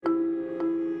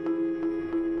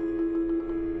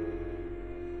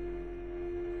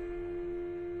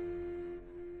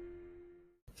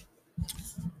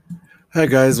Hi,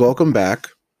 guys. Welcome back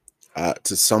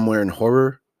to Somewhere in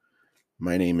Horror.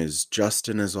 My name is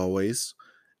Justin, as always.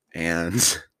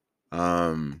 And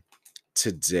um,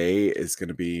 today is going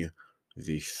to be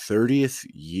the 30th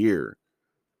year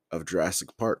of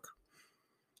Jurassic Park.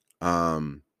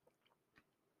 Um,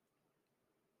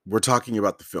 we're talking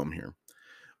about the film here,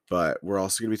 but we're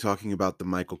also going to be talking about the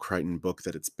Michael Crichton book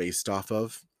that it's based off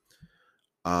of.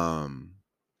 Um,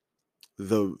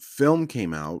 the film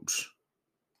came out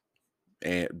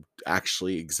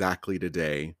actually exactly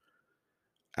today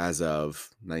as of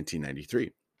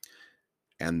 1993.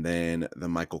 And then the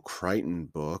Michael Crichton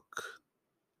book,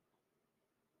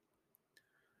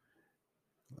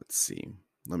 let's see,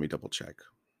 let me double check.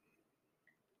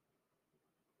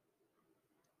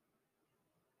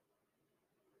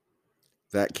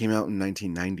 That came out in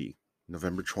 1990,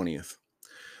 November 20th.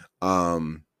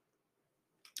 Um,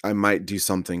 I might do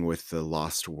something with the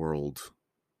Lost World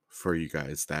for you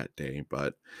guys that day,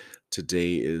 but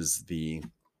today is the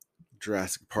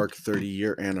Jurassic Park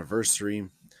 30-year anniversary,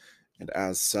 and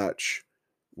as such,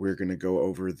 we're going to go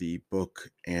over the book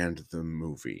and the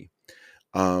movie.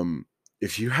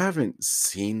 If you haven't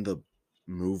seen the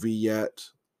movie yet,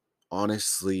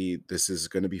 honestly, this is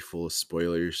going to be full of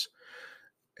spoilers,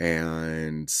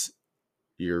 and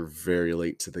you're very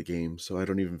late to the game, so I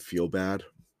don't even feel bad.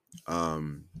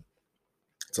 Um,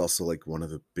 it's also like one of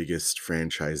the biggest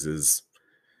franchises,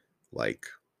 like,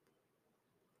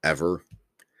 ever.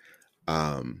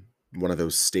 One of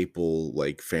those staple,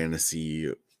 like,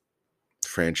 fantasy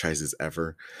franchises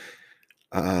ever.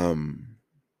 Um,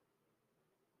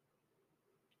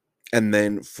 and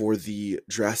then for the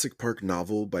Jurassic Park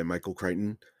novel by Michael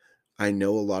Crichton, I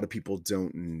know a lot of people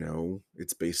don't know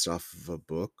it's based off of a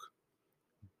book,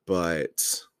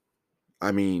 but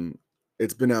I mean,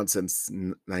 it's been out since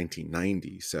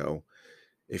 1990, so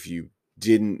if you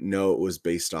didn't know it was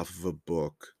based off of a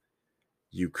book,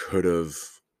 you could have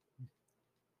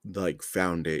like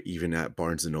found it even at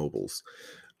Barnes and Nobles.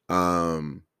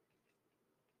 Um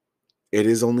it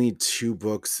is only two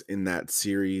books in that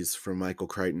series from Michael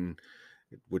Crichton,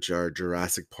 which are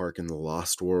Jurassic Park and The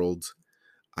Lost World.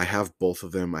 I have both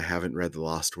of them. I haven't read The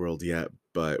Lost World yet,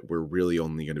 but we're really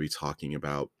only going to be talking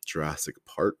about Jurassic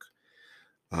Park.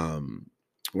 Um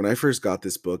when I first got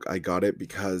this book, I got it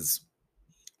because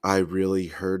I really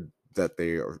heard that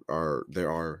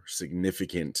there are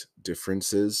significant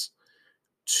differences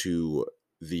to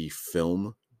the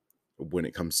film when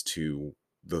it comes to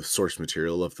the source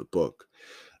material of the book.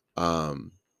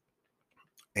 Um,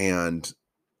 and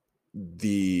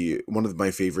the one of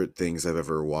my favorite things I've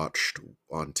ever watched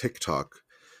on TikTok.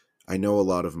 I know a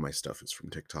lot of my stuff is from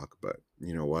TikTok, but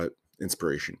you know what?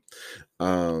 Inspiration.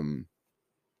 Um,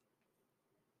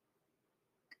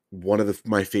 One of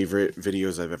my favorite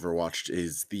videos I've ever watched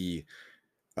is the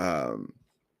um,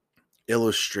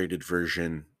 illustrated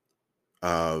version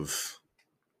of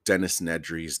Dennis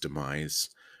Nedry's demise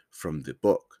from the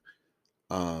book,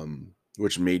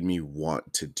 which made me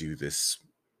want to do this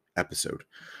episode.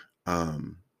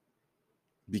 Um,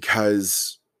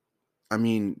 because I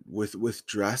mean, with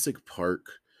Jurassic Park,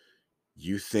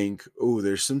 you think, oh,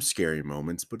 there's some scary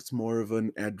moments, but it's more of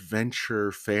an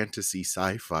adventure, fantasy,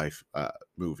 sci-fi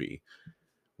movie,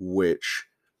 which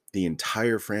the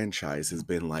entire franchise has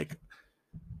been like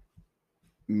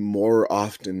more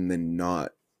often than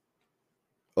not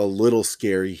a little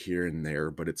scary here and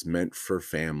there, but it's meant for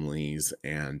families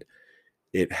and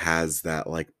it has that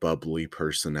like bubbly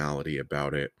personality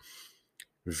about it.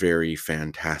 Very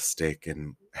fantastic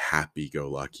and happy go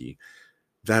lucky.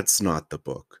 That's not the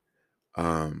book.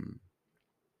 Um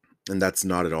and that's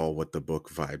not at all what the book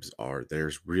vibes are.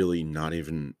 There's really not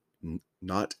even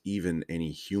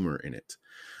any humor in it.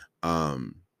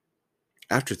 Um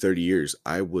After 30 years,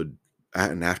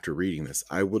 and after reading this,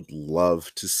 I would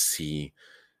love to see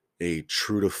a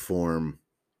true to form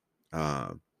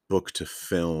uh book to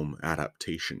film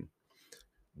adaptation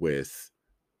with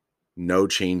no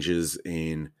changes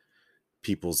in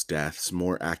people's deaths,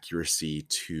 more accuracy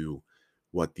to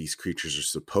what these creatures are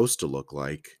supposed to look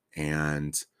like,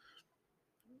 and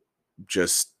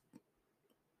just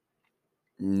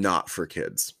not for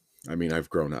kids. I mean, I've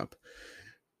grown up,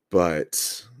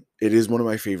 but it is one of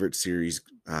my favorite series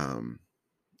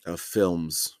of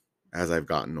films as I've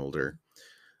gotten older.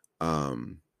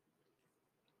 Um,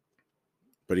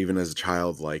 but even as a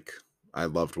child, like, I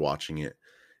loved watching it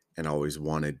and always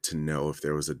wanted to know if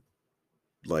there was a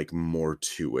like more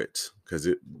to it, because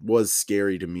it was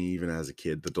scary to me even as a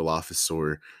kid. The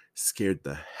Dilophosaur scared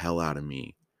the hell out of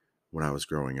me when I was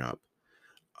growing up.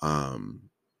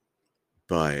 Um,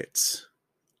 but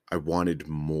I wanted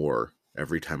more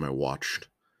every time I watched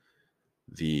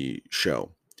the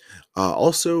show.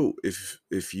 Also,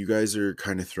 if you guys are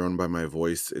kind of thrown by my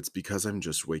voice, it's because I'm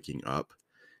just waking up.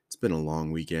 It's been a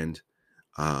long weekend,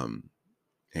 um,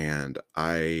 and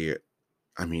I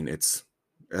mean, it's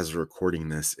as of recording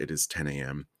this, it is 10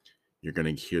 a.m. You're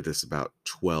gonna hear this about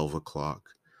 12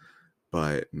 o'clock,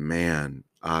 but man,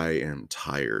 I am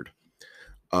tired.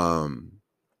 Um,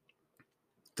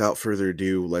 without further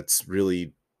ado, let's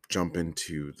really jump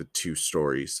into the two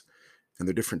stories and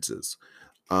their differences.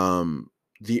 Um,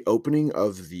 the opening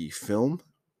of the film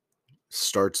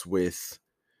starts with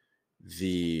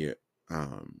the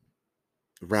um,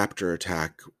 raptor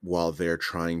attack while they're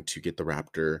trying to get the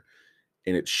raptor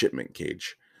in its shipment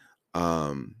cage,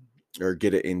 um, or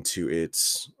get it into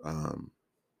its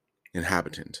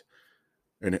inhabitant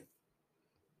and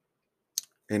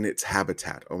in its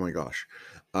habitat. Oh my gosh.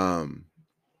 Um,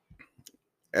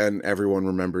 and everyone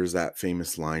remembers that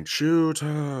famous line, shoot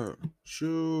her,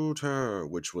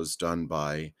 which was done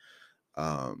by,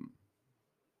 um,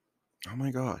 oh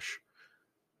my gosh,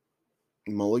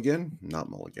 Mulligan? Not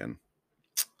Mulligan.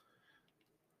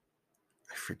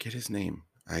 I forget his name.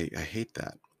 I hate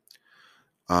that.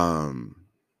 Um,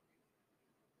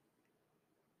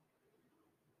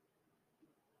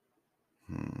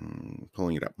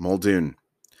 Pulling it up. Muldoon.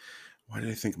 Why did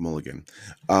I think Mulligan?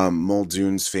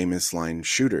 Muldoon's famous line,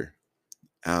 shooter.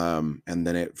 And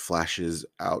then it flashes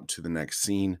out to the next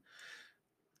scene,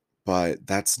 but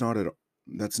that's not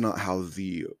how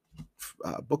the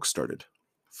book started.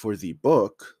 For the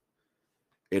book,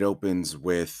 it opens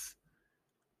with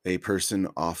a person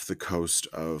off the coast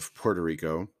of Puerto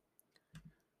Rico,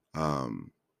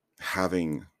 um,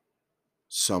 having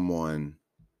someone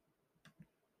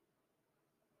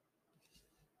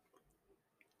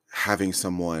having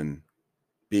someone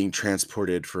being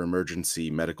transported for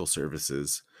emergency medical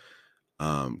services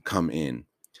come in,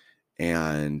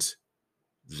 and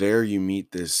there you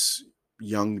meet this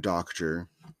young doctor,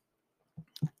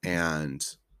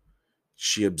 and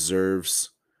she observes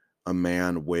a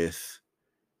man with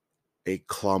a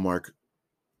claw mark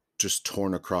just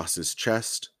torn across his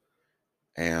chest,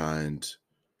 and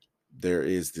there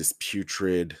is this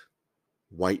putrid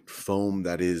white foam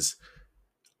that is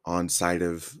on side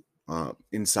of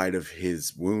inside of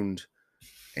his wound,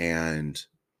 and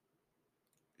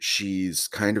she's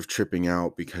kind of tripping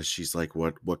out because she's like,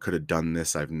 what could have done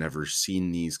this? I've never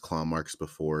seen these claw marks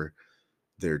before.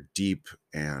 They're deep,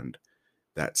 and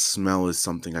that smell is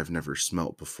something I've never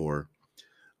smelt before.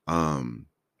 um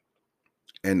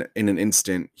and in an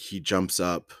instant he jumps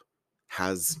up,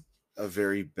 has a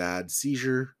very bad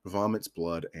seizure, vomits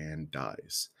blood, and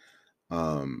dies,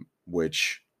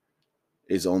 which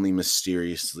is only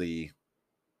mysteriously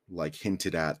like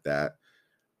hinted at that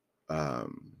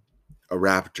um a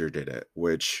raptor did it,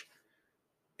 which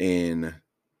in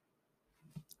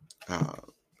uh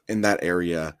in that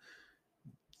area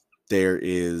there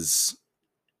is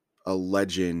a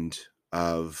legend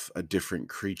of a different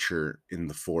creature in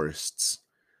the forests,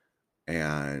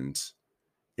 and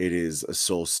it is a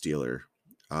soul stealer,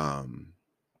 um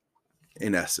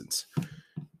in essence,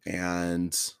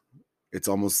 and it's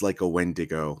almost like a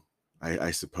wendigo,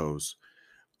 I suppose.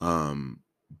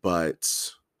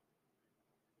 But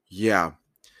yeah,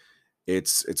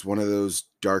 it's one of those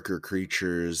darker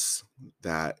creatures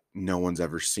that no one's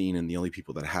ever seen, and the only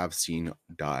people that have seen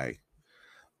die.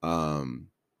 um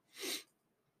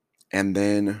and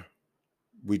then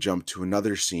we jump to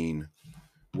another scene,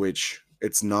 which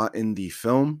it's not in the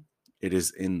film, it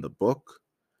is in the book.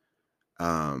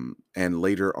 And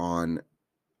later on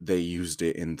they used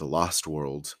it in the Lost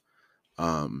World.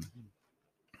 um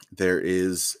there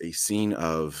is a scene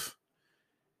of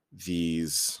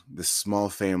this small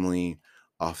family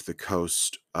off the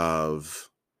coast of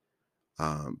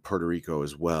Puerto Rico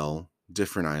as well,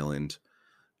 different island,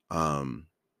 um,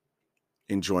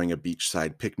 enjoying a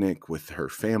beachside picnic with her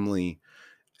family,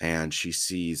 and she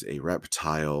sees a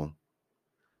reptile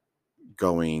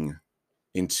going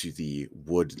into the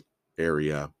wood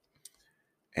area,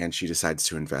 and she decides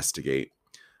to investigate.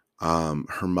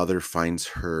 Her mother finds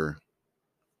her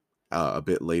a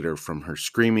bit later from her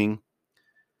screaming,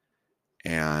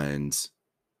 and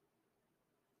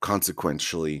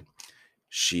consequentially,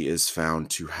 she is found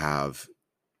to have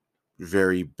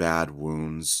very bad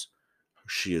wounds.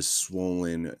 She is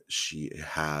swollen. She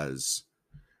has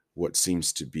what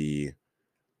seems to be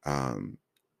um,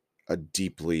 a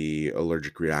deeply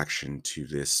allergic reaction to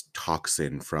this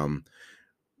toxin from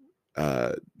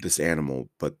this animal,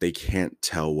 but they can't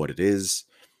tell what it is.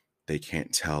 They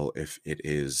can't tell if it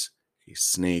is a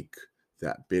snake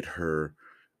that bit her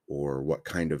or what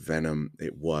kind of venom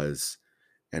it was.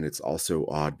 And it's also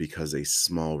odd because a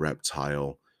small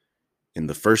reptile in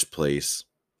the first place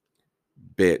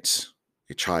bit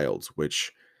a child,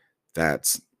 which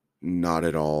that's not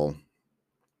at all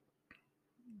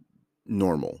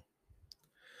normal.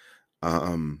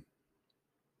 Um,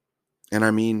 and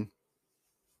I mean,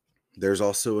 there's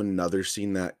also another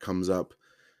scene that comes up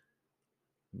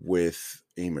with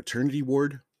a maternity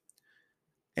ward,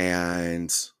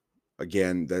 and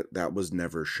again, that was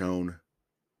never shown,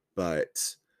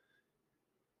 but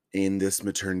in this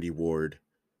maternity ward,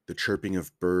 the chirping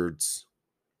of birds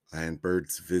and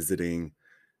birds visiting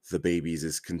the babies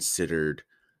is considered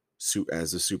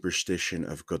as a superstition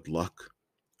of good luck.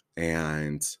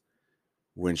 And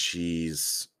when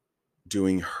she's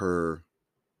doing her,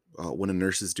 when a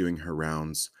nurse is doing her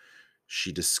rounds,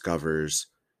 she discovers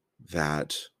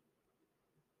that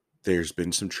there's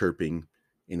been some chirping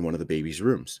in one of the baby's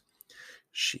rooms.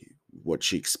 What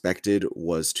she expected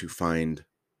was to find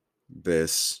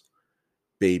this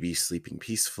baby sleeping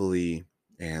peacefully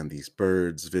and these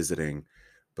birds visiting,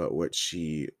 but what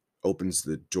she opens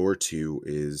the door to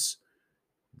is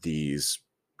these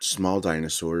small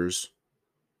dinosaurs,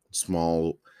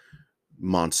 small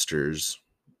monsters,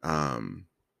 um,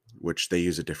 which they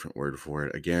use a different word for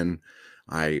it. Again,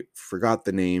 I forgot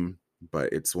the name,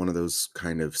 but it's one of those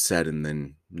kind of said and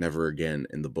then never again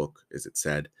in the book is it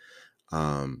said,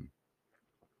 um,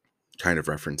 kind of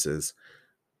references.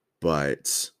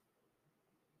 But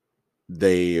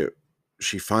they,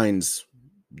 she finds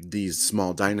these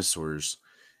small dinosaurs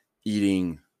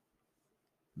eating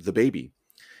the baby,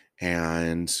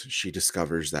 and she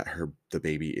discovers that the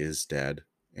baby is dead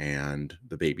and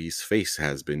the baby's face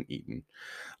has been eaten.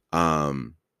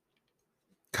 Um,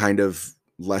 kind of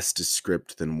less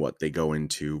descript than what they go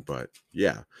into, but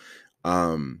yeah.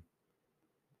 Um,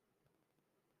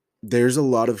 there's a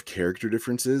lot of character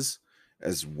differences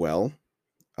as well.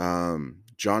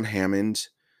 John Hammond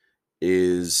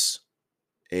is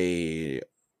a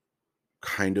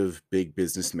kind of big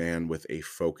businessman with a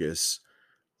focus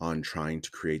on trying to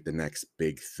create the next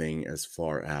big thing as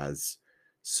far as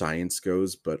science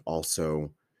goes, but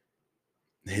also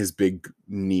his big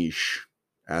niche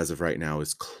as of right now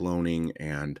is cloning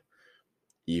and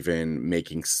even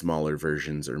making smaller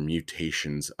versions or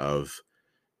mutations of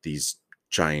these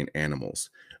giant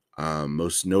animals.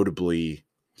 Most notably,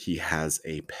 he has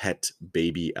a pet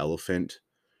baby elephant,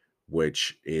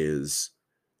 which is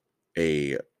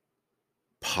a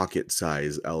pocket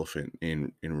size elephant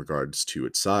in regards to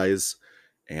its size,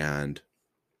 and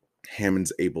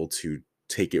Hammond's able to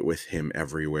take it with him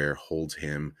everywhere, hold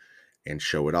him, and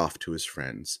show it off to his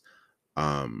friends.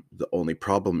 The only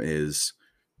problem is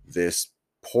this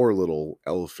poor little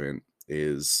elephant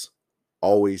is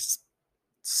always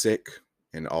sick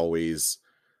and always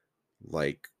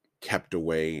like kept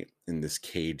away in this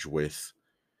cage with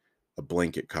a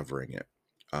blanket covering it,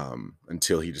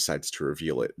 until he decides to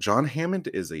reveal it. John Hammond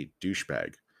is a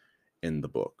douchebag in the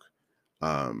book.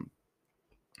 Um,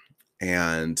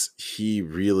 and he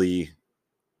really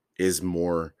is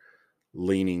more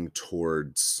leaning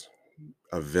towards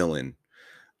a villain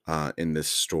in this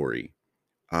story.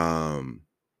 Um,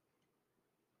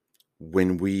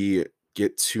 when we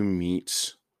get to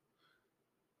meet,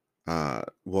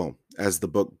 well, as the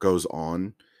book goes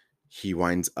on, he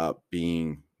winds up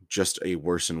being just a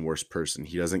worse and worse person.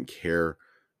 He doesn't care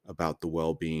about the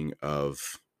well being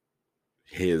of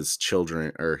his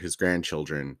children or his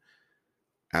grandchildren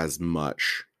as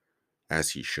much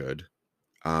as he should.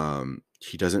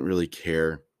 He doesn't really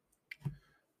care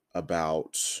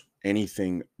about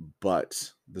anything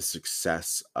but the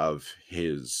success of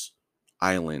his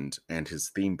island and his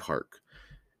theme park.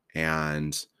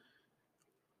 And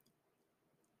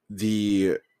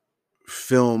the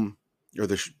film or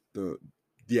the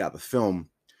film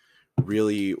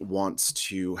really wants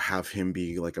to have him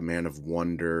be like a man of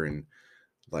wonder, and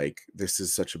like this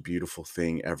is such a beautiful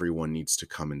thing, everyone needs to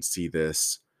come and see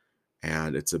this,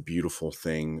 and it's a beautiful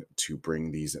thing to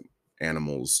bring these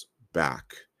animals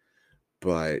back.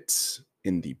 But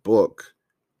in the book,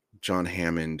 John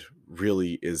Hammond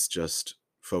really is just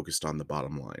focused on the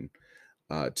bottom line,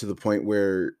 to the point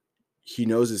where he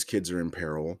knows his kids are in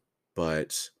peril,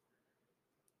 but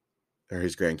or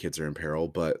his grandkids are in peril,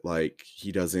 but like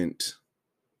he doesn't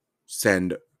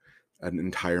send an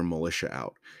entire militia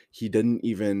out. He didn't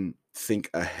even think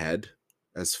ahead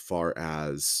as far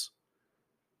as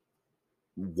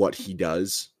what he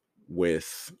does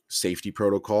with safety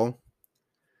protocol,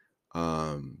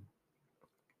 um,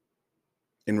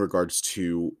 in regards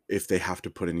to if they have to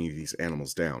put any of these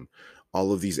animals down.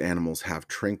 All of these animals have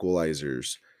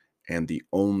tranquilizers, and the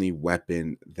only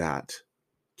weapon that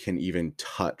can even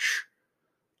touch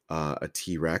a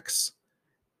T-Rex,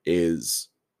 is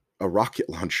a rocket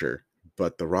launcher,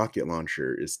 but the rocket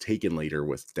launcher is taken later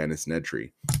with Dennis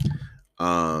Nedry.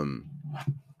 Um,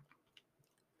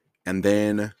 and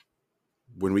then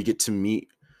when we get to meet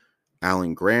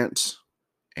Alan Grant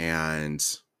and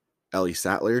Ellie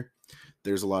Sattler,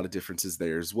 there's a lot of differences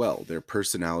there as well. Their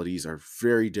personalities are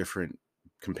very different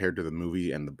compared to the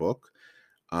movie and the book.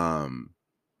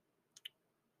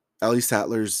 Ellie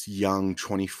Sattler's young,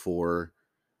 24,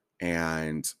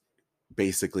 and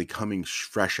basically coming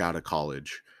fresh out of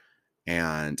college.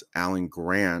 And Alan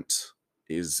Grant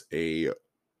is a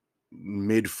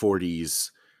mid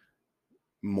 40s,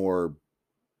 more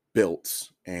built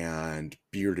and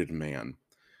bearded man.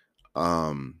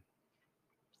 Um,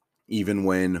 Even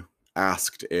when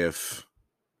asked if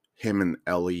him and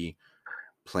Ellie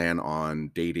plan on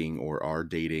dating or are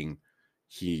dating,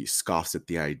 he scoffs at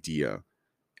the idea,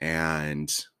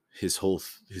 and his whole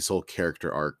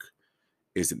character arc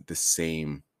isn't the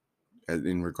same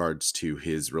in regards to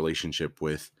his relationship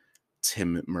with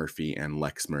Tim Murphy and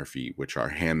Lex Murphy, which are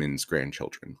Hammond's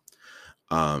grandchildren.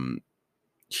 Um,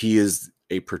 he is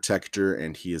a protector,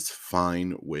 and he is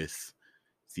fine with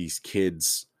these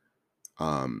kids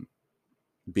um,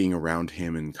 being around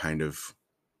him and kind of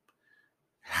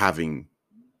having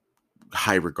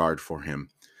high regard for him.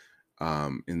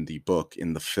 In the book,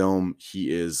 in the film,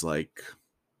 he is like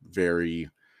very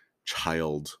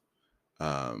child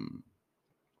um,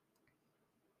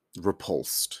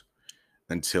 repulsed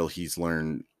until he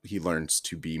learns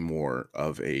to be more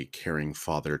of a caring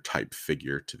father type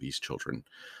figure to these children.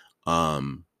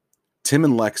 Um, Tim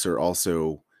and Lex are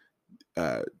also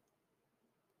uh,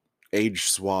 age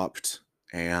swapped,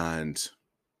 and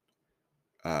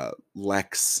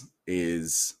Lex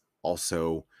is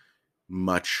also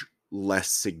much less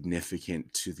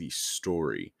significant to the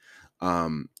story.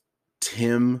 Um,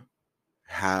 Tim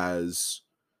has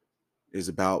is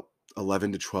about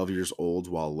 11 to 12 years old,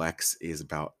 while Lex is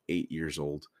about 8 years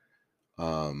old.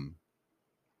 Um,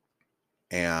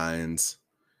 and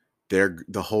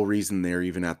the whole reason they're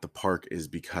even at the park is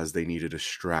because they need a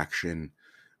distraction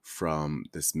from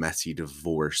this messy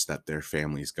divorce that their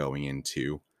family's going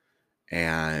into.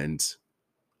 And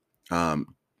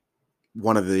um,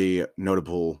 one of the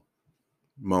notable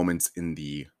moments in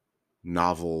the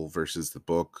novel versus the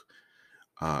book,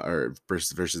 or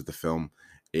versus the film,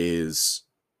 is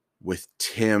with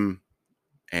Tim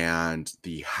and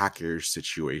the hacker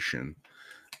situation.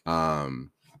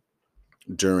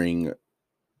 During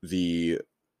the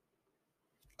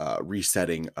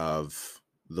resetting of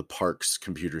the park's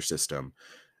computer system,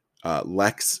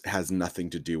 Lex has nothing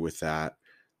to do with that.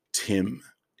 Tim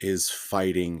is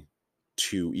fighting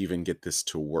to even get this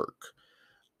to work.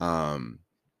 Um,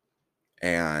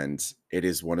 and it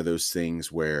is one of those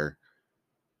things where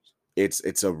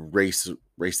it's a race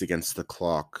against the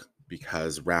clock,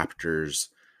 because raptors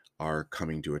are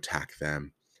coming to attack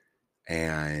them,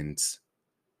 and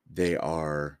they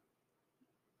are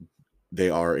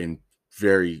in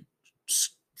very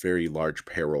very large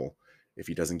peril. If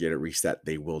he doesn't get it reset,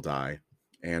 they will die,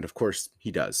 and of course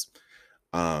he does.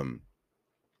 um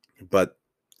but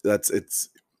it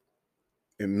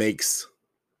makes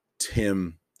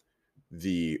Tim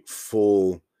the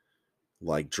full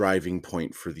like driving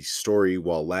point for the story,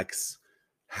 while Lex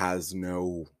has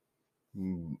no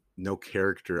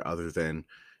character other than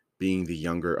being the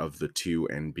younger of the two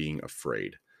and being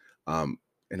afraid, um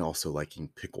and also liking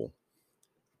pickle.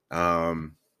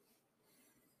 um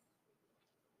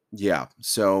yeah,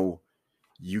 so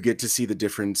you get to see the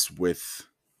difference with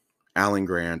Alan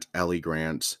Grant, Ellie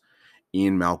Grant.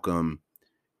 Ian Malcolm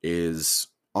is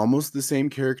almost the same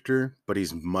character, but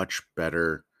he's much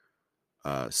better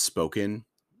spoken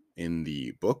in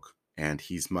the book, and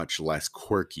he's much less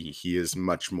quirky. He is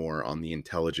much more on the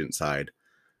intelligent side,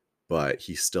 but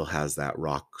he still has that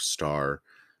rock star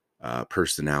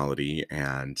personality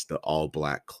and the all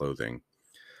black clothing.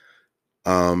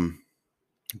 Um,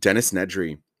 Dennis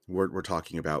Nedry, we're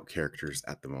talking about characters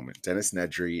at the moment. Dennis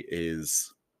Nedry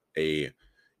is a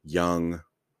young,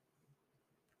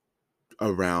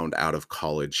 around out of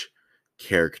college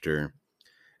character,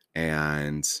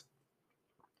 and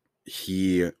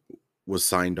he was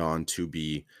signed on to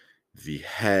be the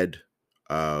head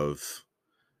of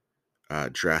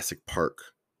Jurassic Park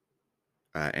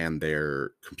and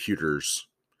their computers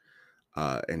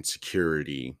and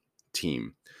security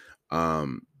team.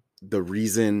 Um, the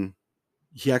reason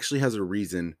He actually has a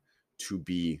reason to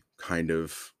be kind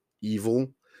of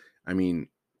evil. I mean,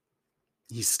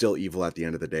 he's still evil at the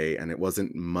end of the day, and it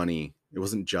wasn't money. It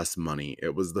wasn't just money.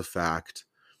 It was the fact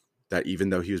that even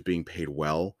though he was being paid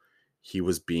well, he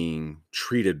was being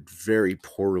treated very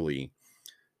poorly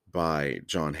by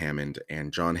John Hammond,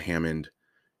 and John Hammond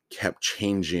kept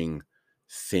changing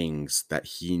things that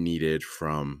he needed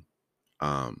from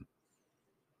um,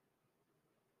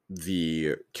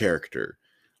 the character.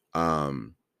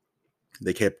 Um,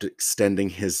 they kept extending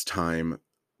his time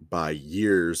by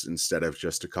years instead of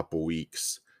just a couple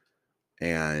weeks.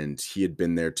 And he had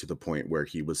been there to the point where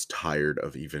he was tired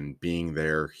of even being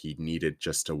there. He needed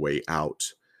just a way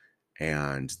out.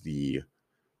 And the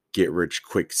get rich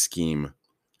quick scheme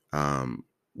um,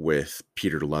 with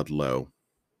Peter Ludlow,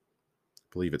 I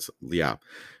believe it's, yeah,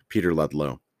 Peter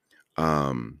Ludlow,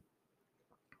 um,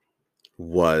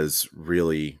 was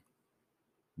really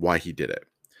why he did it.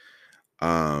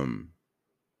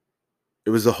 It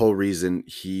was the whole reason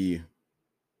he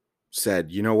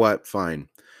said, you know what, fine,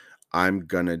 I'm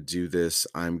gonna do this.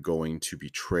 I'm going to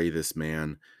betray this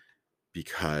man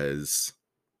because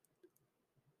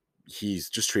he's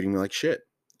just treating me like shit.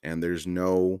 And there's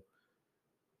no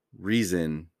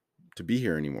reason to be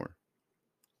here anymore.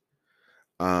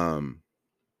 Um,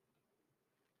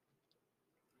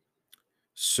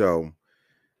 so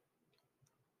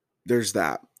there's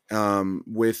that.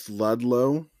 With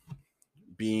Ludlow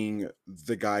being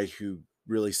the guy who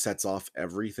really sets off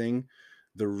everything,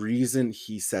 the reason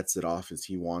he sets it off is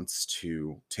he wants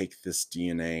to take this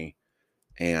DNA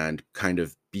and kind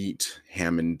of beat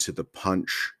Hammond to the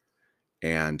punch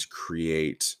and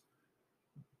create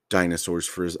dinosaurs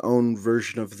for his own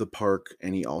version of the park.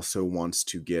 And he also wants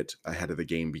to get ahead of the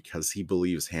game because he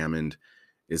believes Hammond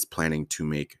is planning to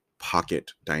make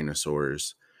pocket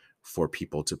dinosaurs for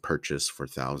people to purchase for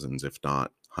thousands, if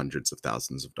not hundreds of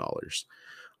thousands of dollars.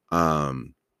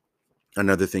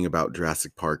 Another thing about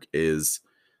Jurassic Park is,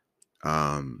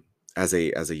 as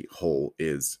a whole,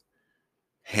 is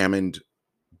Hammond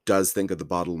does think of the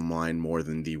bottom line more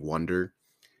than the wonder.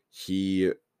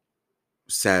 He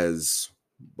says,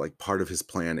 like, part of his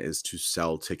plan is to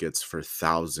sell tickets for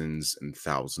thousands and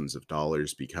thousands of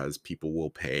dollars because people will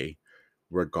pay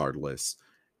regardless,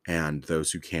 and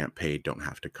those who can't pay don't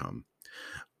have to come.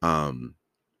 Um,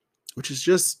 which is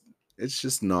just, it's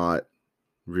just not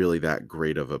really that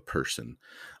great of a person.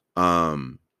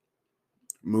 Um,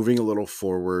 moving a little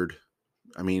forward,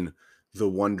 I mean, the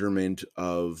wonderment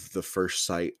of the first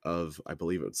sight of, I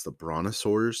believe it's the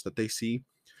brontosaurs that they see,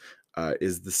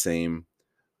 is the same.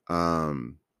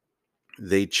 Um,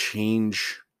 they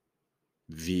change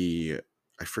the,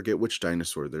 I forget which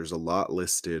dinosaur. There's a lot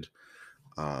listed,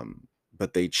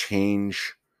 but they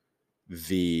change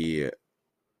the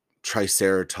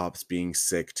Triceratops being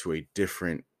sick to a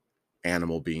different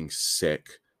animal being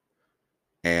sick,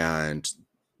 and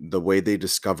the way they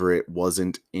discover it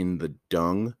wasn't in the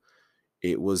dung;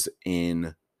 it was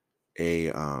in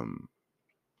a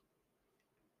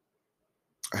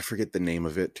I forget the name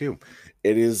of it too.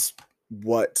 It is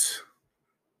what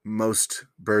most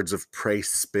birds of prey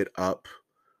spit up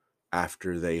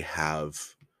after they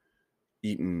have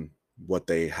eaten what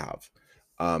they have.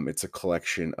 It's a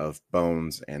collection of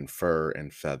bones and fur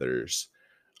and feathers.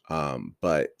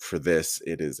 But for this,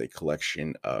 it is a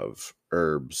collection of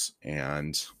herbs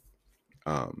and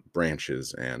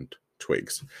branches and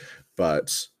twigs.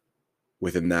 But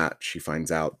within that, she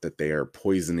finds out that they are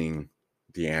poisoning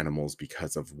the animals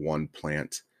because of one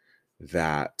plant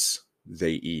that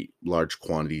they eat large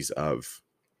quantities of,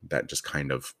 that just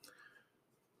kind of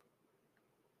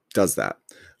does that.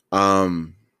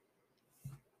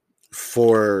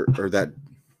 For, or that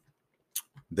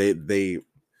they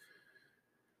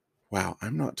wow,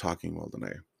 I'm not talking well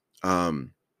tonight.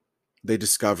 They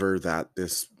discover that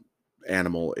this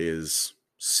animal is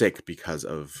sick because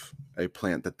of a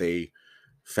plant that they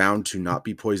found to not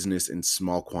be poisonous in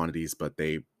small quantities, but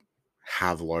they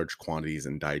have large quantities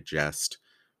and digest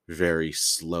very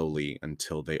slowly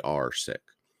until they are sick.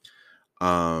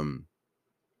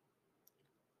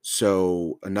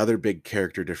 So another big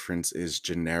character difference is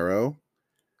Gennaro,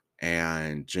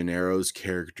 and Gennaro's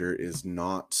character is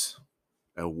not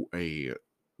a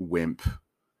wimp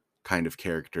kind of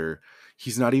character.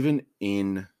 He's not even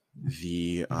in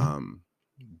the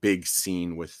big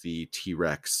scene with the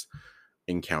T-Rex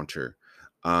encounter.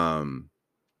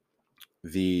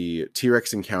 The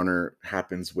T-Rex encounter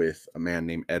happens with a man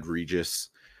named Ed Regis,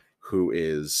 who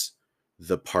is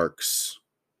the park's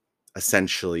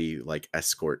essentially like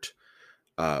escort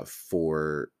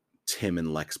for Tim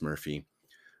and Lex Murphy.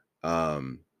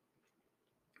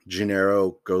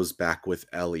 Gennaro goes back with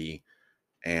Ellie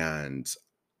and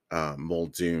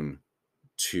Muldoon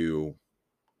to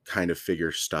kind of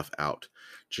figure stuff out.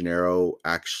 Gennaro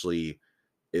actually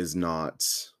is not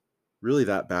really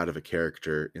that bad of a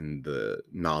character in the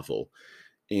novel.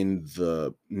 in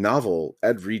the novel,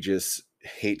 Ed Regis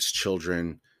hates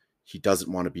children. He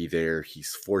doesn't want to be there.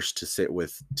 He's forced to sit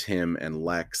with Tim and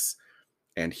Lex,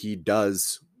 and he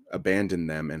does abandon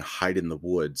them and hide in the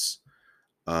woods.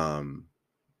 Um,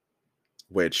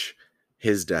 which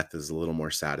his death is a little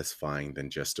more satisfying than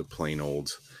just a plain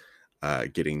old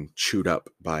getting chewed up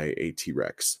by a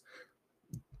T-Rex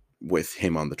with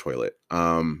him on the toilet.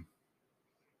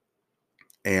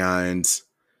 And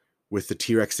with the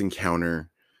T-Rex encounter,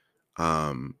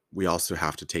 we also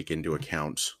have to take into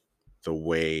account the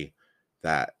way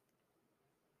that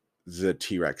the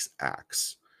T-Rex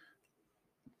acts.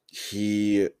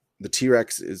 The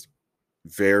T-Rex is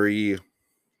very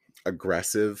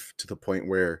aggressive to the point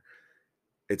where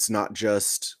it's not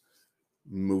just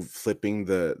flipping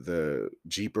the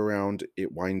Jeep around,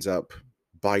 it winds up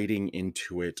biting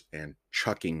into it and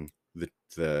chucking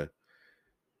the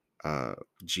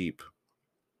Jeep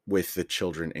with the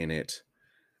children in it,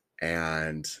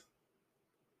 and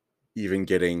even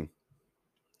getting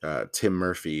Tim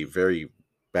Murphy very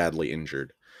badly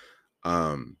injured.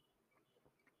 Um,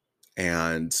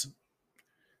 and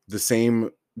the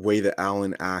same way that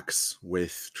Alan acts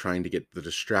with trying to get the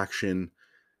distraction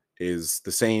is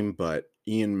the same, but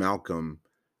Ian Malcolm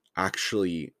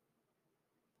actually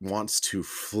wants to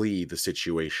flee the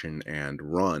situation and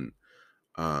run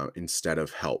instead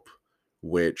of help,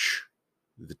 which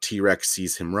the T-Rex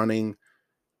sees him running,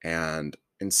 and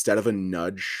instead of a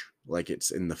nudge like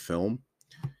it's in the film,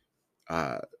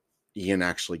 uh, Ian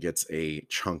actually gets a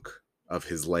chunk of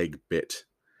his leg bit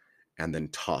and then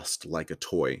tossed like a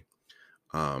toy.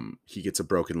 He gets a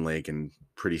broken leg and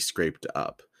pretty scraped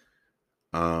up,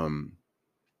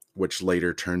 which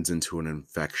later turns into an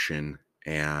infection.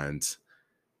 And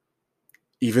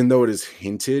even though it is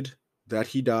hinted that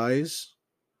he dies,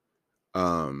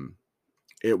 um,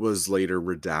 it was later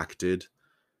redacted,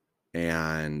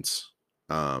 and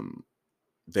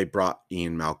they brought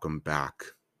Ian Malcolm back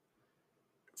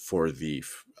for the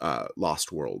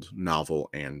Lost World novel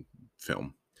and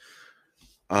film.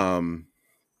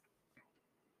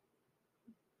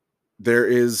 There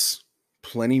is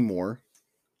plenty more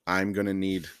I'm going to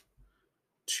need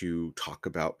to talk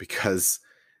about because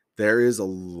there is a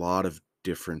lot of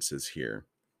differences here.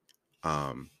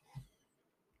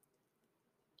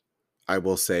 I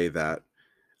will say that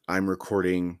I'm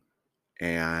recording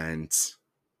and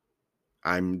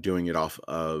I'm doing it off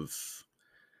of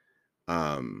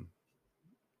a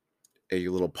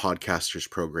little podcasters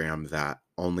program that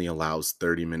only allows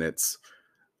 30 minutes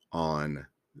on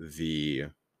the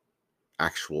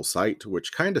actual site,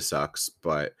 which kind of sucks,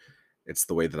 but it's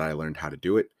the way that I learned how to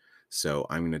do it. So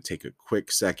I'm going to take a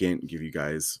quick second, give you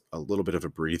guys a little bit of a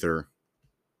breather,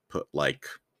 put like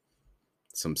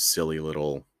some silly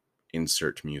little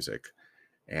insert music,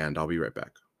 and I'll be right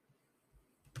back.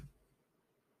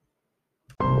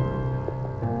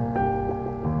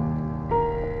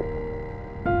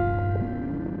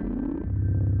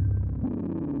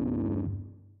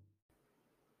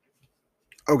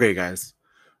 Okay, guys,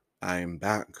 I'm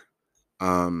back.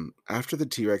 After the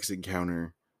T-Rex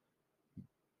encounter,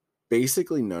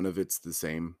 basically none of it's the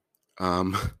same.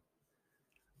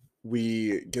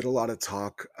 We get a lot of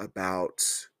talk about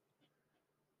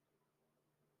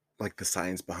like the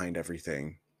science behind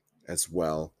everything as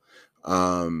well.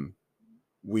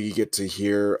 We get to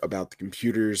hear about the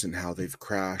computers and how they've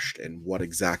crashed and what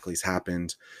exactly's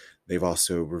happened. They've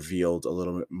also revealed a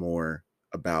little bit more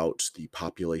about the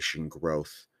population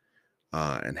growth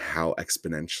and how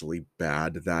exponentially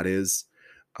bad that is.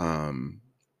 And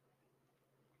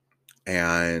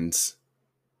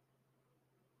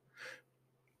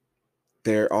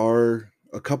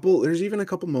there's even a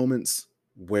couple moments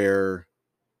where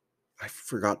I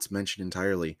forgot to mention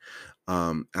entirely.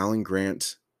 Alan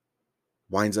Grant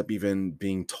winds up even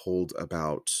being told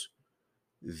about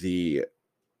the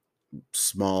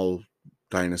small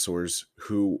dinosaurs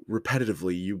who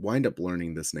repetitively, you wind up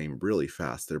learning this name really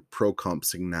fast. They're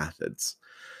Procompsognathids.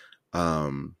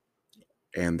 And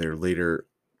they're later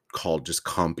called just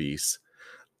compies.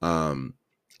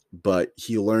 But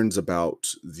he learns about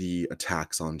the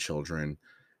attacks on children,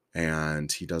 and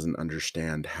he doesn't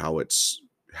understand how it's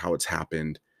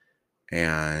happened.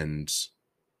 And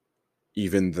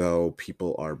even though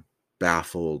people are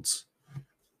baffled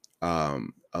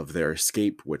of their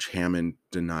escape, which Hammond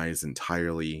denies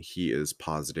entirely, he is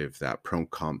positive that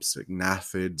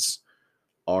Procompsognathids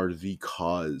are the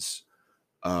cause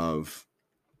of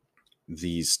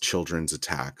these children's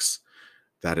attacks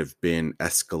that have been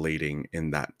escalating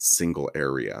in that single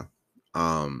area.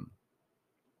 And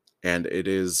it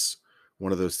is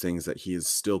one of those things that he is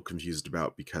still confused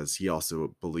about because he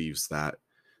also believes that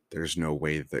there's no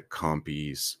way that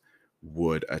compies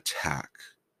would attack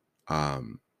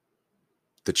um,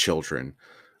 the children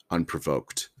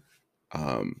unprovoked.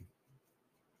 Um,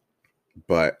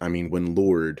 but I mean, when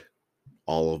lured,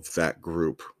 all of that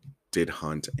group did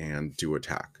hunt and do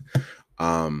attack.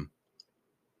 Um,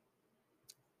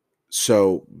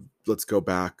 so let's go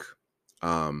back.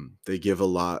 They give a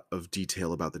lot of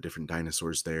detail about the different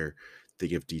dinosaurs there. They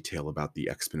give detail about the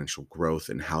exponential growth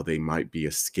and how they might be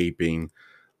escaping.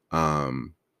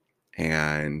 Um,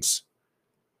 and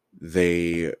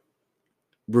they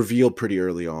reveal pretty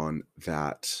early on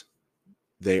that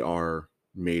they are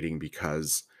mating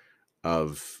because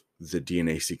of the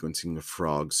DNA sequencing of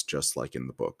frogs, just like in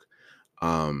the book.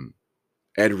 Um,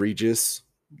 Ed Regis,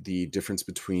 the difference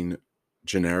between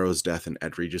Gennaro's death and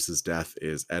Ed Regis's death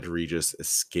is Ed Regis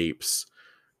escapes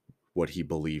what he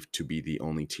believed to be the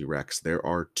only T-Rex. There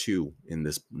are two in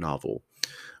this novel.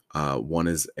 One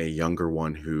is a younger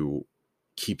one who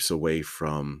keeps away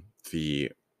from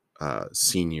the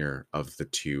senior of the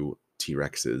two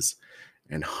T-Rexes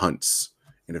and hunts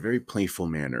in a very playful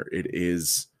manner. It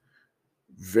is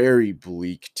very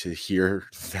bleak to hear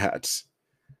that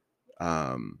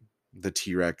the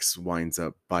T-Rex winds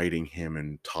up biting him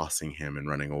and tossing him and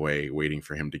running away, waiting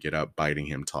for him to get up, biting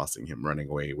him, tossing him, running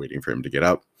away, waiting for him to get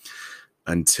up,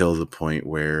 until the point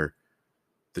where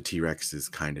the T-Rex is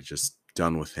kind of just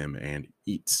done with him and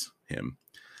eats him.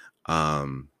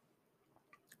 And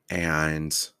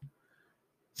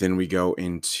then we go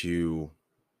into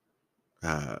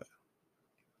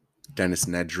Dennis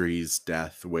Nedry's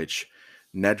death, which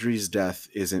Nedry's death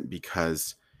isn't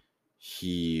because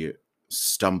he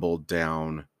stumbled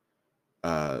down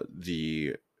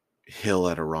the hill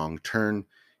at a wrong turn.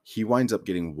 He winds up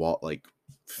getting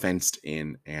fenced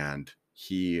in, and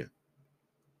he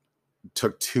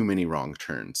took too many wrong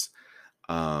turns.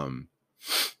 And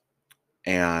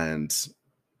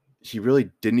he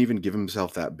really didn't even give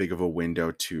himself that big of a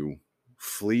window to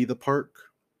flee the park,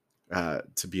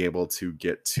 to be able to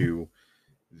get to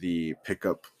the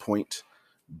pickup point.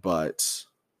 But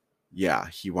yeah,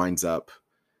 he winds up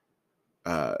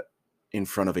in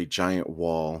front of a giant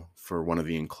wall for one of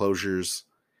the enclosures,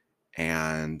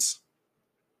 and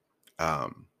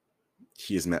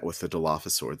he is met with the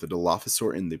Dilophosaur. The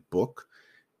Dilophosaur in the book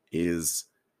is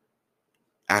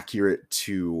accurate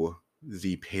to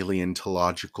the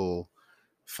paleontological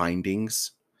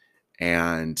findings,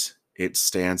 and it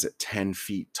stands at 10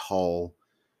 feet tall.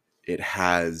 It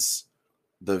has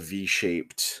the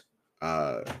V-shaped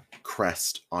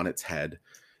crest on its head.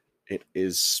 It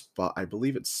is I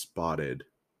believe it's spotted,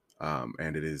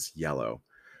 and it is yellow.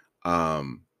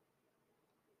 And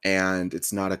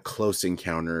it's not a close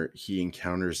encounter. He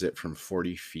encounters it from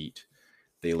 40 feet.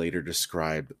 They earlier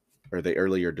described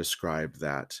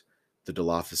that the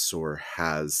Dilophosaur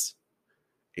has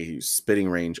a spitting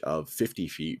range of 50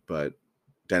 feet, but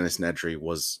Dennis Nedry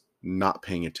was not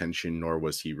paying attention, nor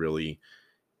was he really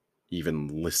even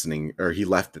listening, or he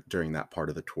left during that part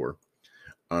of the tour.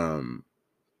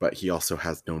 But he also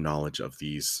has no knowledge of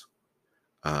these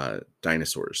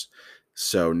dinosaurs.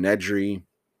 So Nedry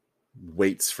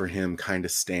waits for him, kind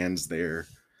of stands there,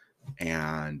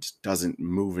 and doesn't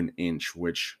move an inch,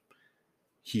 which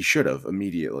he should have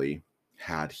immediately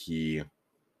had he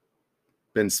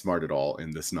been smart at all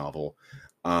in this novel,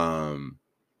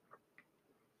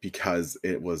 because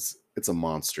it's a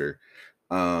monster.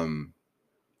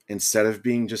 Instead of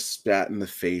being just spat in the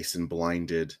face and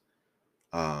blinded,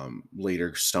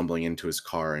 later stumbling into his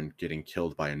car and getting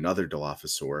killed by another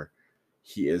Dilophosaur,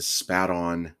 he is spat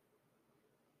on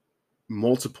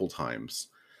multiple times.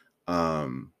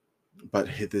 But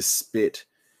this spit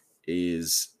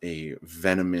is a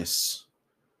venomous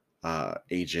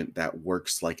agent that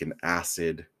works like an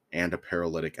acid and a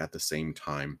paralytic at the same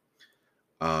time.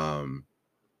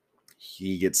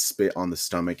 He gets spit on the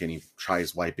stomach and he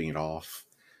tries wiping it off.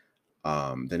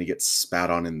 Then he gets spat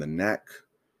on in the neck,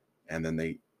 and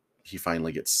then he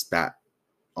finally gets spat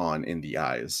on in the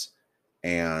eyes,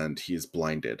 and he is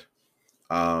blinded.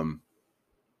 And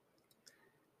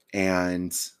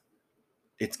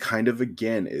it's kind of,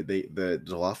 again, the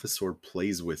Dilophosaur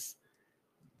plays with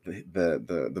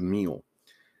the meal,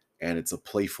 and it's a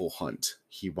playful hunt.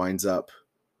 He winds up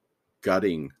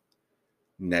gutting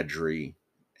Nedry,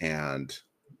 and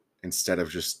instead of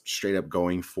just straight up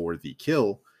going for the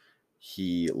kill,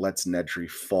 he lets Nedry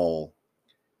fall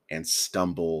and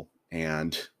stumble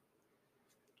and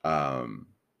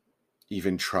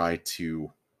even try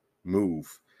to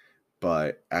move.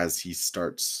 But as he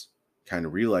starts kind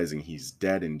of realizing he's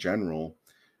dead in general,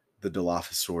 the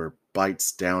Dilophosaur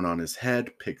bites down on his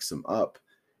head, picks him up,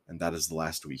 and that is the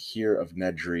last we hear of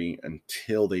Nedry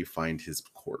until they find his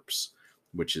corpse,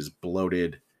 which is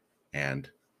bloated and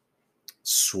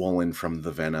swollen from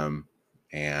the venom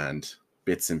and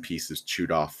bits and pieces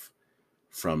chewed off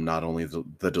from not only the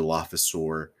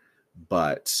Dilophosaur,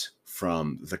 but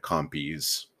from the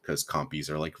Compies, because Compies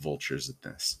are like vultures in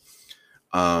this.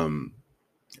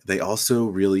 They also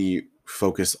really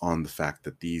focus on the fact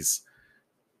that these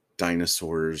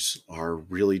dinosaurs are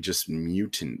really just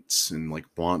mutants and like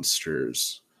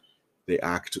monsters. They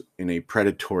act in a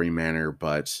predatory manner,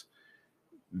 but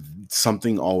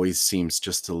something always seems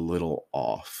just a little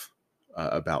off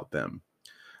about them.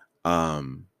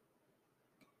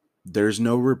 There's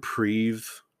no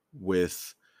reprieve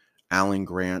with Alan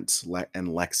Grant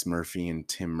and Lex Murphy and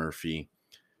Tim Murphy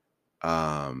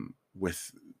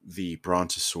with the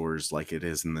brontosaurs like it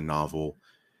is in the novel.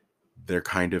 They're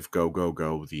kind of go, go,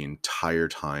 go the entire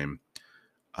time.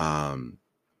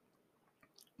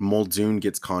 Muldoon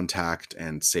gets contact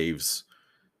and saves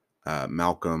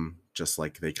Malcolm, just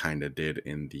like they kind of did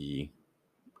in the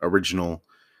original.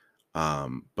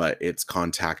 But it's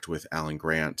contact with Alan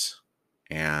Grant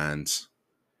and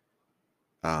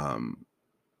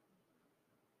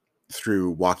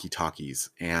through walkie-talkies,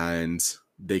 and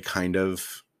they kind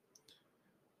of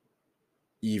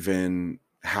even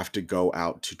have to go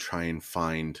out to try and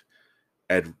find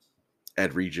Ed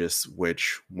Regis,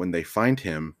 which when they find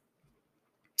him,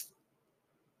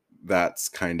 that's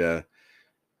kind of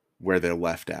where they're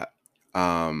left at.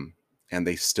 And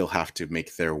they still have to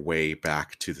make their way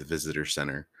back to the visitor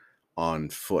center on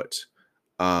foot.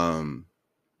 Along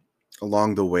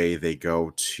the way, they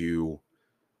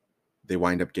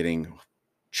wind up getting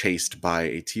chased by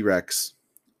a T-Rex,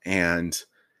 and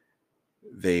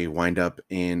they wind up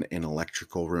in an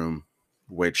electrical room,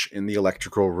 which in the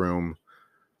electrical room,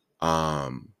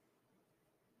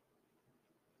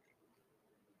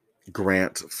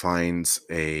 Grant finds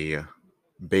a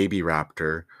baby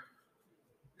raptor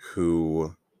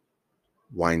who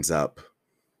winds up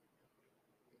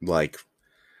like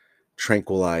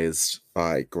tranquilized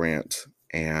by Grant,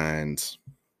 and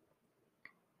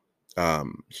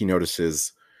he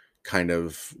notices kind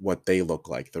of what they look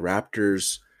like. The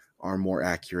raptors are more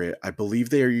accurate. I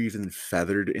believe they are even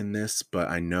feathered in this, but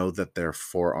I know that their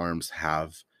forearms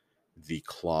have the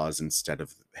claws instead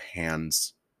of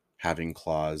hands having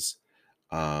claws.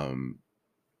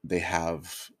 They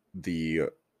have the,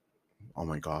 oh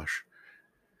my gosh,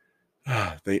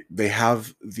 they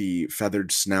have the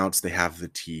feathered snouts, they have the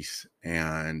teeth,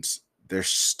 and they're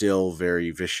still very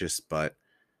vicious, but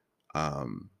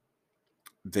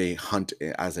they hunt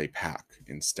as a pack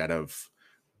instead of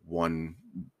one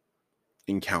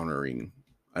encountering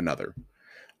another,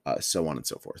 so on and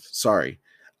so forth. Sorry,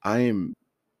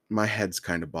 my head's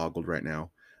kind of boggled right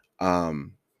now.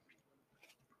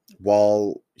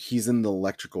 While he's in the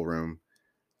electrical room,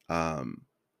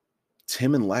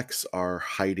 Tim and Lex are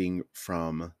hiding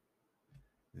from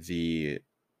the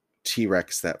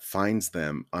T-Rex that finds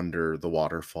them under the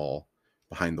waterfall,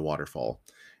 behind the waterfall,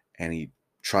 and he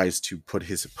tries to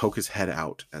poke his head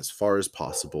out as far as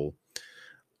possible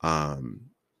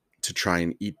to try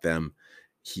and eat them.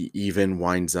 He even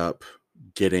winds up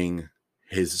getting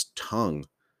his tongue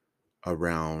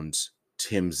around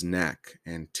Tim's neck,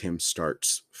 and Tim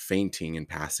starts fainting and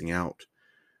passing out.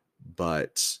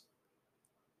 But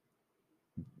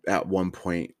at one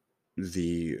point,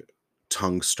 the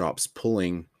tongue stops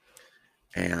pulling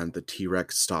and the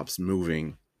T-Rex stops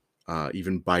moving,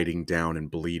 even biting down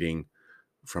and bleeding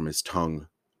from his tongue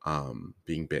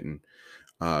being bitten,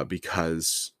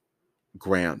 because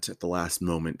Grant at the last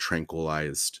moment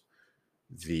tranquilized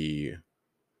the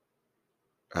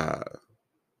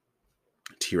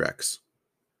T-Rex.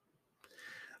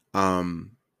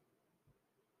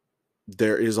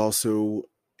 There is also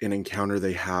an encounter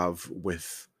they have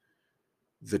with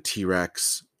the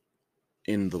T-Rex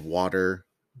in the water.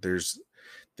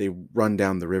 They run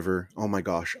down the river. Oh my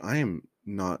gosh, I am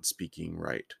not speaking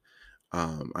right.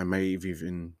 I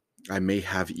may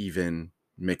have even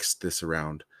mixed this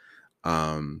around.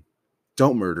 Don't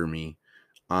murder me.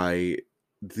 The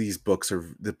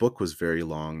book was very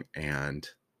long, and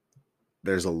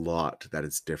there's a lot that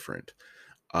is different.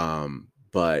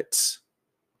 But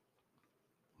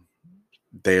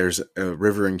there's a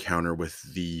river encounter with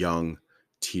the young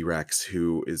T-Rex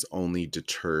who is only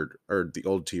deterred, or the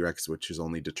old T-Rex, which is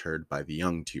only deterred by the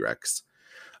young T-Rex.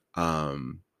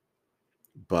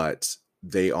 But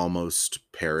they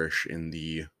almost perish in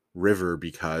the river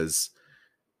because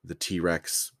the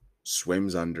T-Rex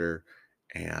swims under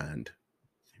and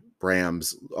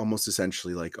rams, almost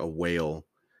essentially like a whale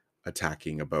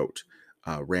attacking a boat,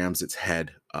 rams its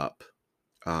head up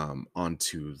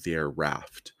onto their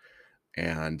raft,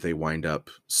 and they wind up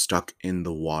stuck in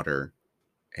the water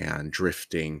and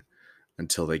drifting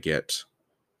until they get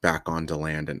back onto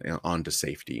land and onto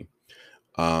safety.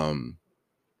 Um,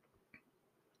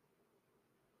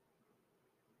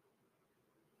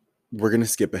 we're going to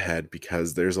skip ahead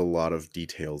because there's a lot of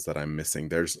details that I'm missing.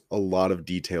 There's a lot of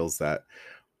details that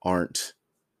aren't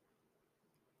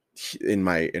in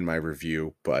my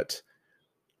review, but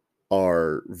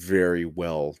are very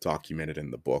well documented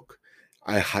in the book.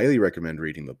 I highly recommend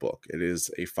reading the book. It is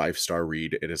a 5-star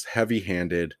read. It is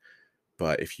heavy-handed,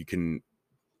 but if you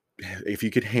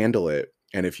could handle it,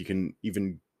 and if you can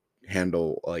even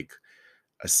handle like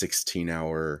a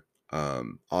 16-hour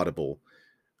Audible,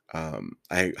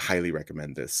 I highly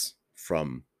recommend this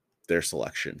from their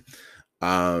selection.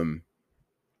 Um,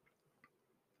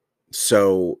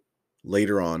 so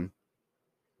later on,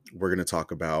 we're going to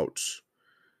talk about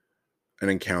an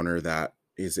encounter that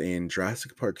is in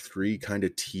Jurassic Park 3, kind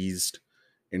of teased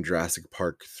in Jurassic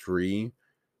Park 3,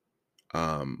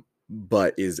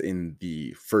 but is in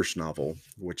the first novel,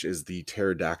 which is the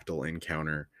pterodactyl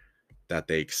encounter that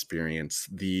they experience.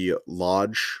 The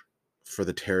lodge for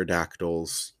the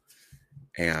pterodactyls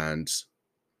and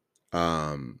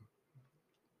um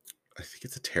I think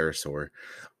it's a pterosaur.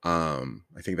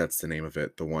 I think that's the name of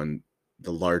it.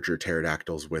 The larger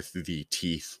pterodactyls with the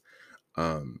teeth.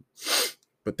 Um,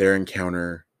 but their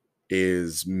encounter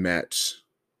is met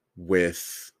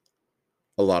with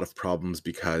a lot of problems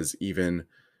because even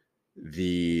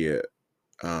the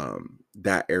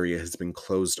that area has been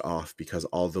closed off because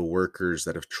all the workers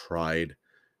that have tried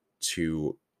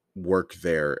to work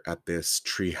there at this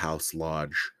treehouse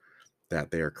lodge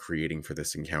that they are creating for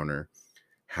this encounter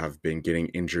have been getting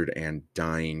injured and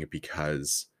dying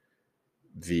because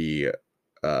the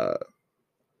uh,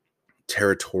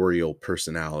 territorial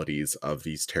personalities of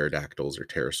these pterodactyls or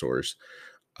pterosaurs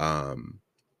um,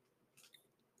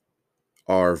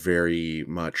 are very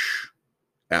much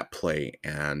at play.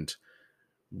 And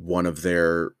one of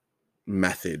their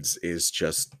methods is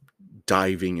just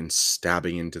diving and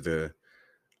stabbing into the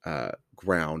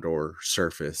ground or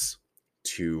surface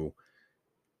to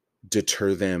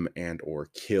deter them and or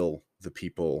kill the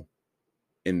people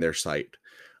in their sight.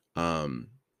 Um,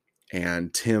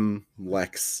 and Tim,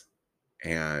 Lex,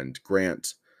 and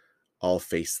Grant all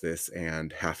face this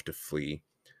and have to flee.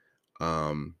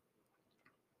 Um,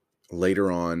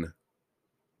 later on,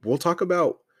 we'll talk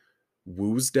about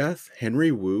Woo's death.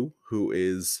 Henry Woo, who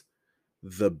is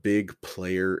the big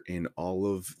player in all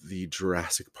of the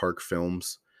Jurassic Park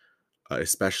films,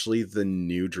 especially the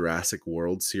new Jurassic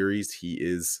World series. He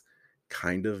is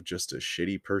kind of just a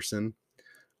shitty person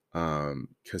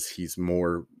because he's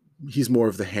more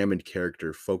of the Hammond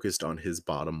character focused on his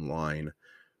bottom line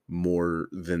more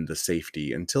than the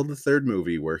safety until the third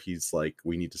movie where he's like,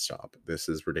 we need to stop, this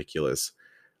is ridiculous,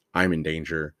 I'm in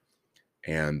danger,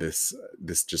 and this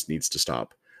just needs to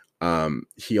stop.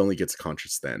 He only gets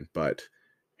conscious then, but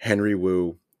Henry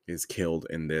Wu is killed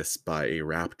in this by a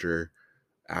raptor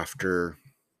after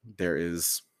there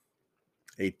is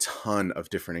a ton of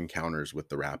different encounters with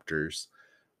the raptors.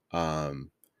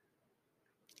 um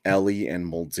Ellie and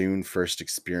Muldoon first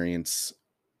experience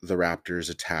the raptors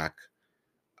attack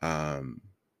um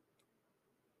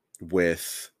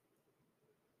with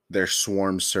their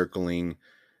swarm circling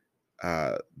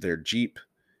their jeep,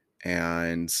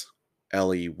 and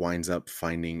Ellie winds up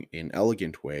finding an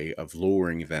elegant way of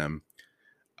luring them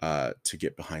to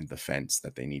get behind the fence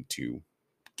that they need to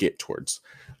get towards.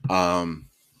 Um,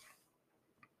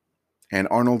 and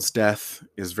Arnold's death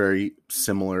is very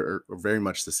similar, or very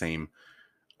much the same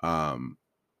um,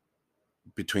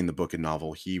 between the book and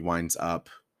novel. He winds up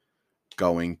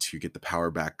going to get the power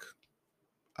back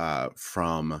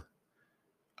from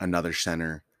another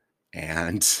center,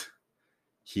 and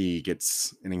he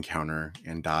gets an encounter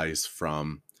and dies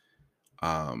from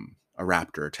a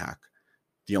raptor attack.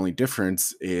 The only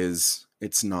difference is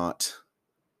it's not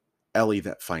Ellie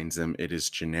that finds him, it is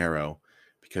Gennaro,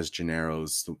 because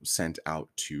Gennaro's sent out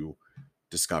to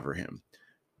discover him.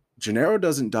 Gennaro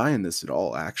doesn't die in this at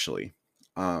all, actually,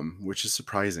 which is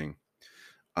surprising.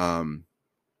 Um,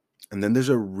 and then there's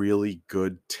a really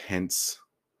good, tense,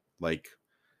 like,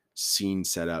 scene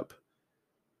set up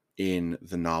in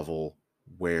the novel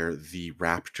where the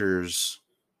raptors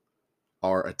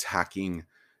are attacking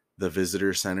the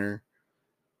visitor center,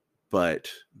 but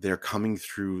they're coming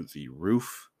through the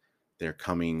roof. They're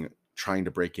trying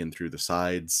to break in through the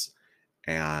sides,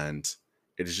 and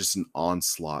it is just an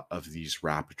onslaught of these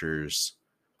raptors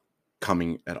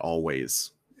coming at all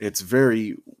ways. It's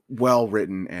very well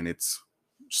written, and it's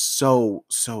so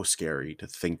scary to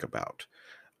think about.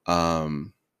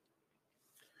 Um,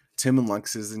 Tim and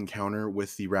Lex's encounter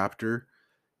with the raptor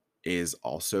is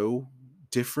also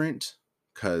different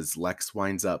because Lex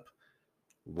winds up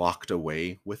locked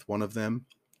away with one of them,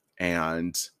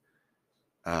 and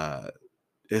uh,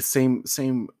 it's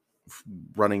same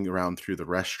running around through the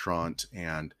restaurant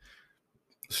and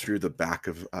through the back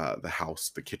of the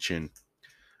house, the kitchen,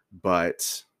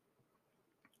 but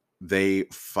they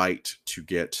fight to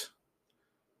get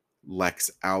Lex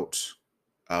out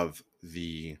of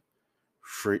the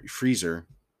freezer,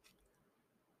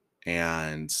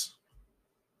 and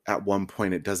at one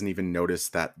point it doesn't even notice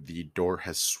that the door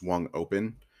has swung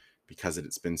open because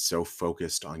it's been so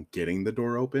focused on getting the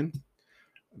door open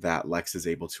that Lex is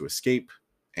able to escape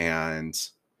and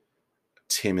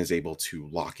Tim is able to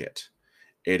lock it.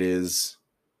 It is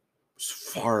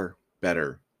far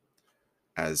better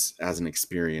as an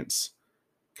experience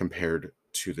compared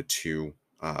to the two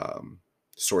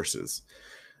sources.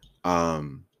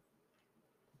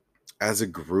 As a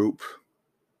group,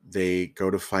 they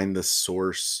go to find the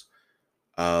source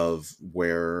of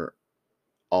where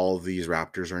all these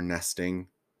raptors are nesting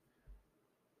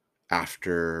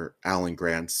after Alan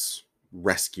Grant's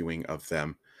rescuing of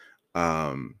them.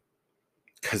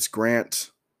 Because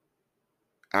Grant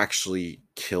actually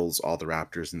kills all the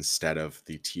raptors instead of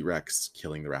the T-Rex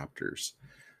killing the raptors.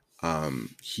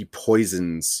 He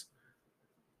poisons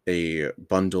a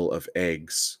bundle of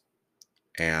eggs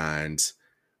and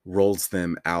rolls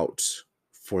them out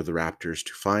for the raptors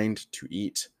to find, to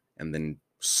eat, and then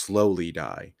slowly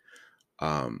die.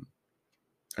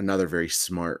 Another very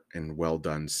smart and well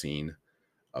done scene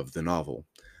of the novel.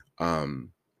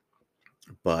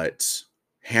 But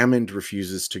Hammond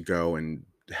refuses to go and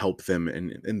help them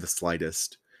in the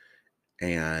slightest.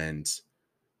 And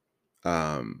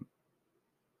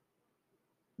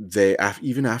they,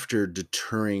 even after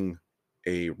deterring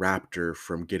a raptor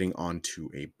from getting onto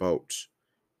a boat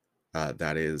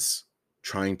that is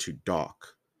trying to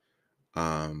dock,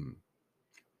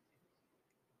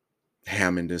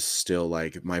 Hammond is still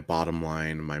like, my bottom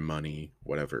line, my money,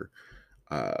 whatever.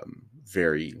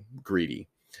 Very greedy.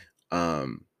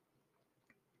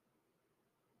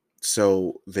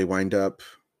 So they wind up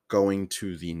going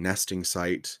to the nesting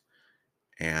site,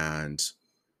 and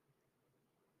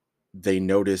they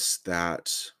notice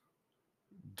that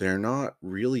they're not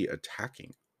really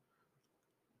attacking.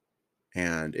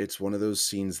 And it's one of those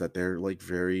scenes that they're like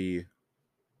very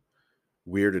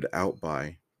weirded out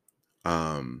by.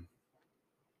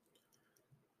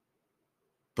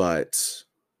 But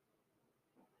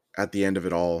at the end of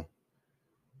it all,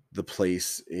 the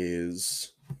place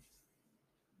is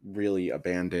really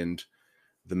abandoned.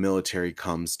 The military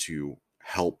comes to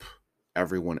help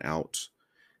everyone out,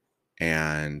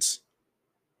 and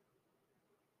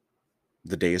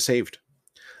the day is saved.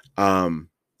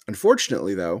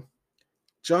 Unfortunately, though,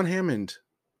 John Hammond,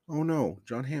 oh no,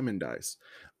 John Hammond dies.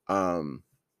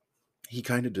 He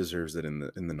kind of deserves it in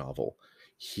the novel.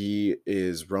 He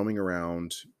is roaming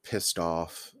around, pissed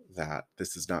off that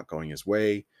this is not going his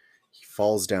way. He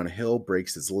falls down a hill,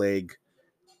 breaks his leg,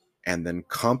 and then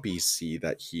compies see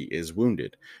that he is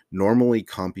wounded. Normally,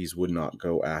 compies would not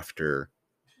go after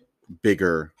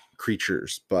bigger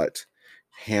creatures, but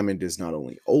Hammond is not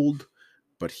only old,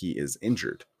 but he is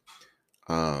injured.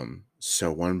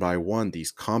 So one by one,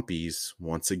 these compies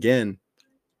once again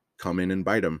come in and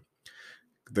bite him.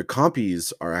 The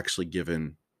compies are actually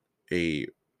given a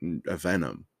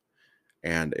venom,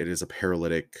 and it is a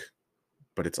paralytic,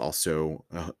 but it's also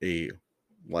a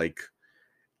like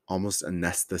almost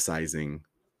anesthetizing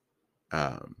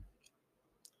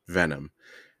venom.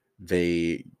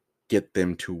 They get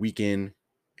them to weaken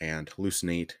and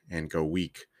hallucinate and go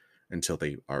weak until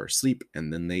they are asleep,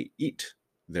 and then they eat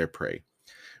their prey,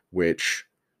 which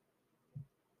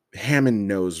Hammond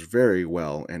knows very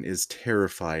well and is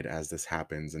terrified as this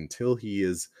happens until he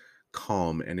is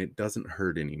calm and it doesn't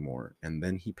hurt anymore, and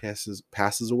then he passes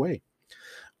away.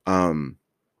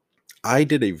 I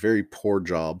did a very poor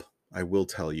job, I will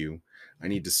tell you. I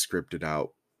need to script it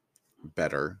out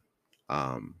better.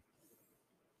 I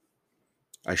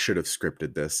should have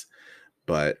scripted this,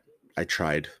 but I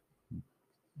tried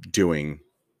doing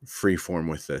freeform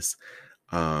with this.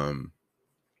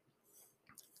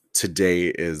 Today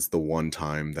is the one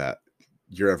time that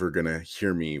you're ever going to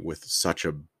hear me with such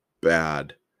a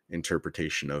bad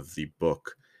interpretation of the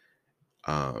book.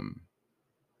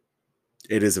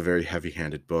 It is a very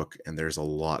heavy-handed book, and there's a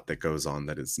lot that goes on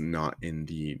that is not in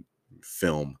the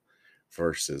film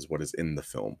versus what is in the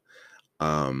film.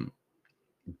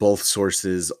 Both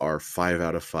sources are 5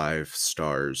 out of 5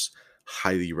 stars.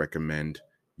 Highly recommend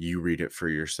you read it for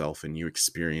yourself and you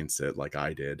experience it like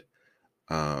I did.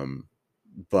 Um,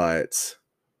 but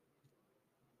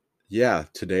yeah,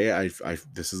 today I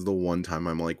this is the one time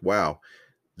I'm like, wow,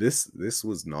 this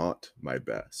was not my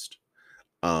best.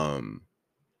 Um,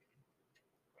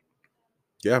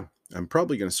 yeah, I'm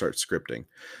probably gonna start scripting.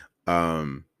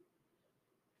 Um,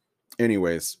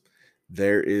 anyways,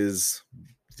 there is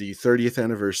the 30th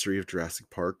anniversary of Jurassic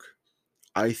Park.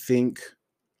 I think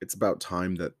it's about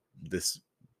time that this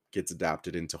gets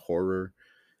adapted into horror.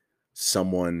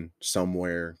 Someone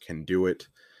somewhere can do it.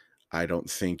 I don't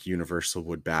think Universal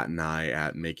would bat an eye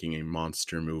at making a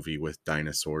monster movie with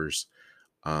dinosaurs,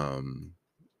 um,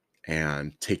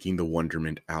 and taking the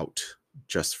wonderment out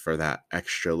just for that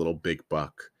extra little big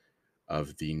buck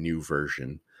of the new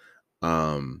version.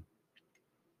 Um,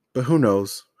 but who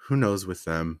knows? Who knows with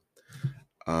them?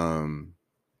 Um,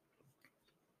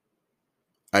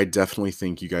 I definitely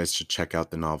think you guys should check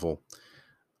out the novel.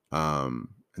 And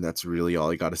that's really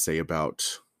all I got to say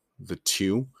about the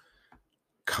two.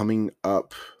 Coming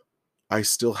up, I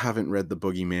still haven't read The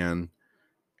Boogeyman,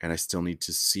 and I still need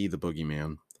to see The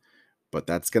Boogeyman, but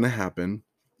that's going to happen.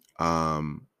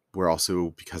 We're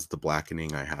also, because of the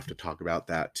blackening, I have to talk about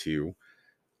that too.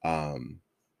 Um,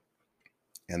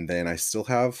 and then I still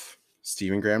have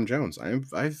Stephen Graham Jones.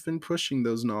 I've been pushing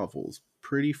those novels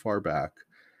pretty far back,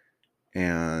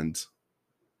 and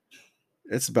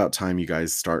it's about time you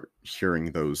guys start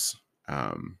hearing those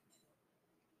um,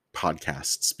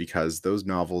 podcasts, because those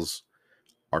novels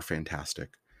are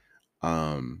fantastic.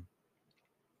 Um,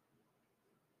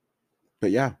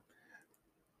 but yeah,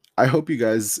 I hope you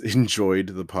guys enjoyed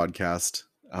the podcast.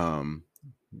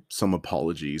 Some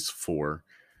apologies for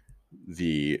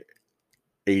the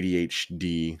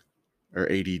ADHD or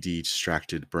ADD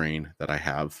distracted brain that I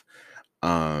have.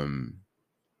 Um,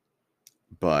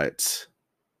 but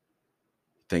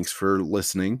thanks for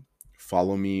listening.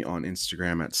 Follow me on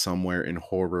Instagram at somewhere in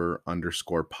horror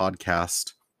underscore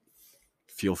podcast.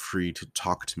 Feel free to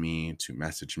talk to me, to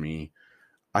message me.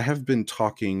 I have been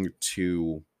talking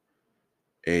to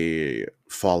a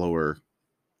follower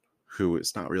who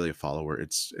is not really a follower.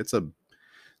 It's a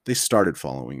they started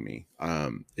following me.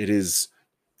 It is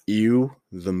You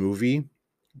the movie.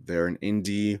 They're an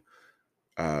indie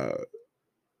uh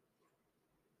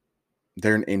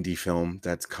they're an indie film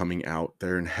that's coming out.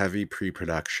 They're in heavy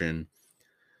pre-production,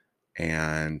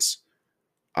 and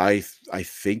I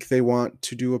think they want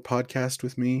to do a podcast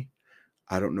with me.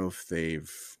 I don't know if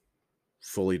they've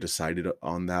fully decided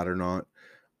on that or not.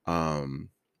 Um,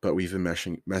 but we've been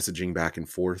messaging back and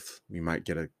forth. We might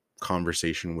get a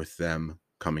conversation with them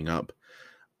coming up.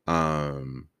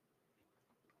 Um,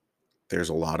 there's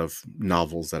a lot of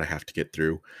novels that I have to get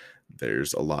through.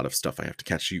 There's a lot of stuff I have to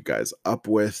catch you guys up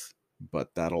with,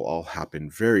 but that'll all happen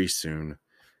very soon.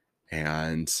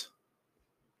 And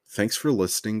thanks for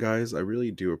listening, guys. I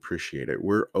really do appreciate it.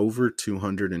 We're over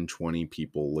 220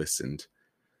 people listened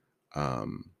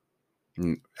um,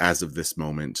 as of this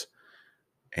moment.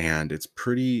 And it's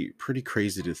pretty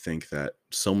crazy to think that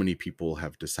so many people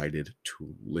have decided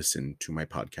to listen to my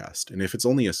podcast. And if it's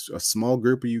only a small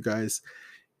group of you guys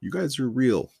are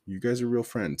real. You guys are real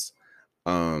friends.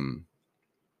 Um,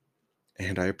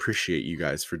 and I appreciate you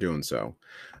guys for doing so.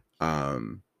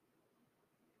 Um,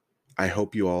 I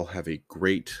hope you all have a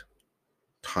great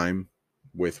time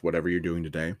with whatever you're doing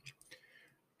today.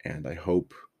 And I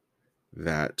hope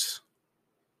that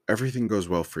everything goes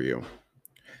well for you.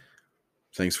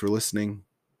 Thanks for listening.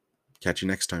 Catch you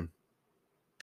next time.